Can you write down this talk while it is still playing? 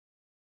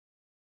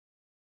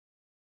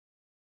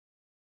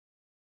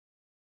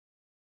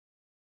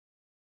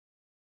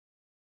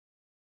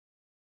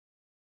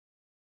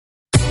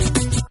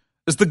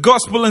It's the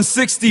gospel in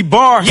 60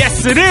 bars.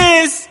 Yes, it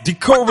is.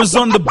 Decorus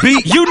on the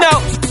beat. You know.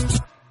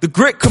 The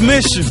Great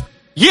Commission.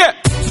 Yeah.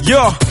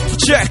 Yo,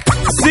 check.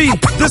 See,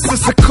 this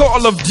is a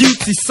call of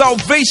duty.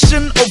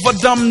 Salvation over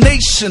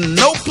damnation.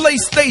 No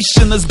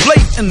PlayStation is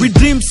blatant.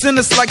 Redeem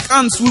sinners like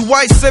ants. We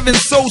wise 7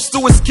 souls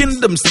to his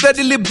kingdom.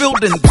 Steadily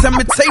building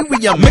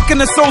cemeterium. Making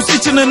the souls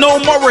each and all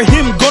more of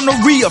him.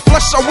 Gonorrhea.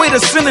 Flush away the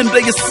sin in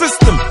their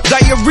system.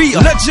 Diarrhea.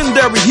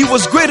 Legendary. He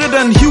was greater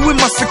than Huey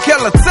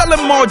Masekela. Tell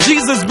him all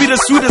Jesus be the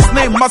sweetest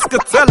name.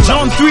 Muscatella.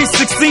 John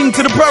 3:16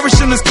 to the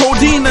perishing is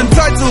codeine.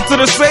 Entitled to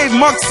the save.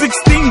 Mark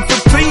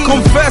 16:15.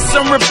 Confess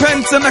and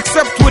repent and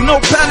accept with no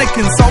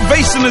panicking.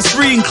 Salvation is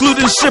free,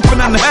 including shipping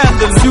and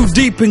handling. Too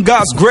deep in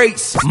God's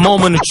grace.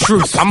 Moment of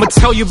truth. I'ma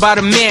tell you about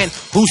a man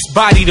whose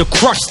body the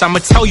crushed. I'ma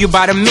tell you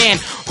about a man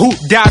who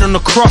died on the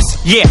cross.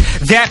 Yeah,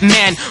 that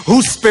man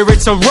whose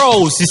spirits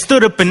arose. He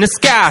stood up in the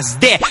skies.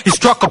 There, he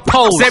struck a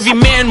pose. Every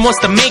man wants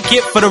to make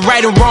it for the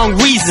right or wrong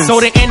reasons. So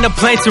they end up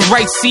planting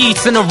right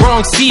seeds in the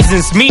wrong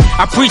seasons. Me,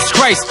 I preach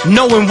Christ,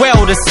 knowing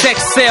well the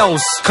sex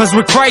sells. Cause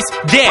with Christ,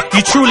 there,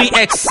 you truly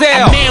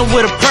excel. A man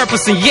with a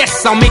purpose, and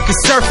yes, I'll make it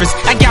surface.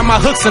 I got my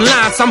hooks and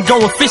lines, I'm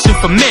going fishing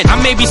for men.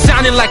 I may be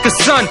shining like a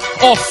sun,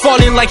 or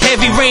falling like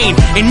heavy rain.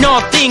 In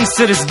all things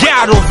to this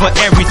God over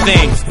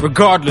everything.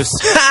 Regardless.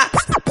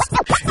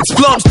 It's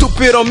plumb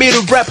stupid on me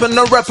to rap and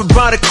not rap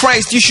about a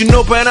Christ. You should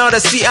know by now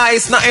that CI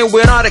is nothing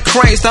without a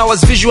Christ. I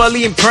was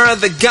visually impaired,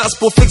 the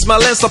gospel fixed my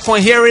lens.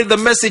 Upon hearing the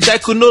message, I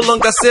could no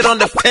longer sit on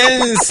the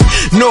fence.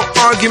 No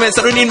arguments,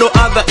 I don't need no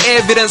other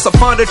evidence. I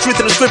found the truth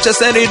in the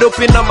scriptures and it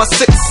opened up my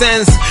sixth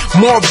sense.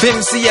 More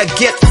vim, see I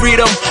get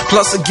freedom.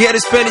 Plus I get to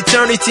spend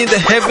eternity in the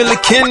heavenly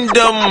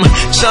kingdom.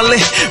 Shale,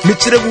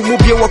 michire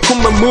wumubye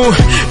wakuma mu.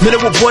 Mene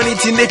wubwani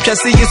tinepya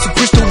say Yesu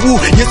Christo wu.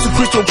 Yesu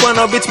Christo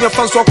wana bit me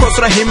fans wa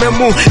kosura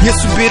himemu.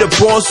 Yesu be the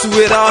boss,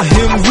 without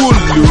him we'll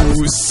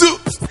lose.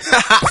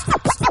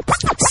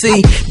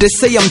 See, they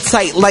say I'm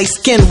tight, light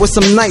skin with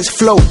some nice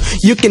flow.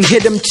 You can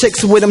hit them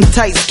chicks with them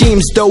tight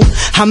schemes though.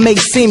 I may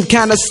seem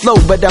kinda slow,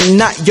 but I'm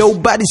not. Your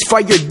body's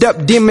fired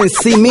up, demons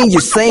see me, you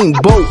same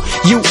boat.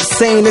 You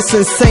saying it's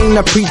insane,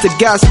 I preach the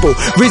gospel.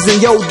 Reason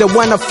yo, the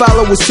one I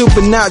follow is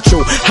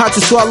supernatural. Hard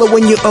to swallow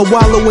when you are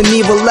wallowing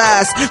evil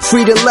lies.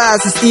 Free the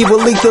lies, it's evil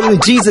lethal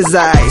in Jesus'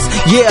 eyes.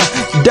 Yeah,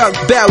 dark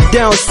bow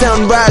down,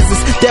 sun rises.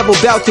 Devil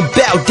bout to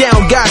bow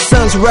down, God's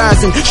sun's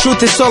rising.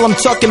 Truth is all I'm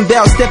talking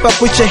about. Step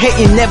up with your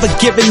hating, never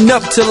giving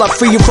up till I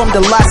free you from the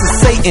lies of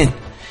Satan.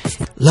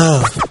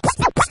 Love.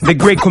 The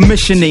Great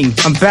Commissioning,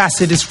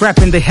 ambassadors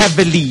rapping the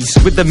heavilies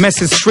with the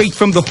message straight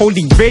from the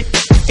Holy Writ.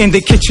 In the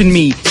kitchen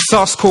me,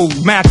 source code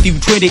Matthew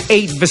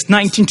 28 verse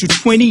 19 to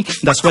 20.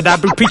 That's what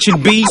I've been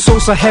preaching be.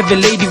 Souls are heavy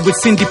lady with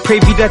sin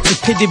depravity, that's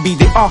epitome.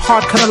 They are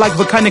hard, kinda like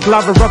volcanic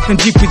lava erupting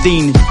deep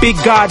within. Big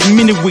God,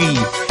 mini-we.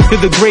 To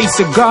the grace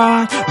of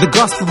God, the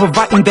gospel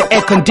providing the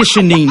air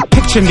conditioning.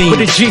 Picture me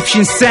with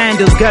Egyptian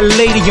sandals,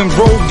 Galilean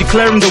robe,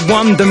 declaring the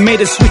one that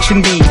made a switch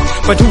in me.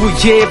 But who will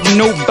yeah if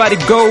nobody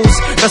goes?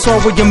 That's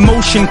why we're in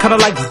motion, kinda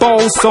like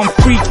balls on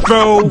free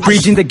throw.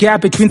 Bridging the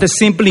gap between the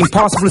simple and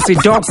impossible. Say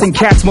dogs and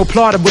cats more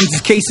plausible in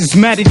this case is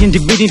mad at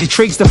individual. The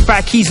traits the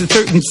fact he's a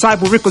third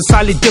disciple,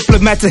 reconciling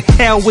diplomat to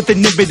hell with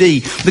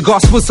anonymity. The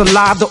gospel's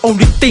alive, the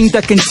only thing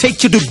that can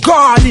take you to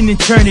God in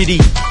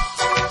eternity.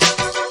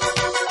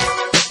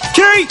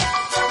 Okay.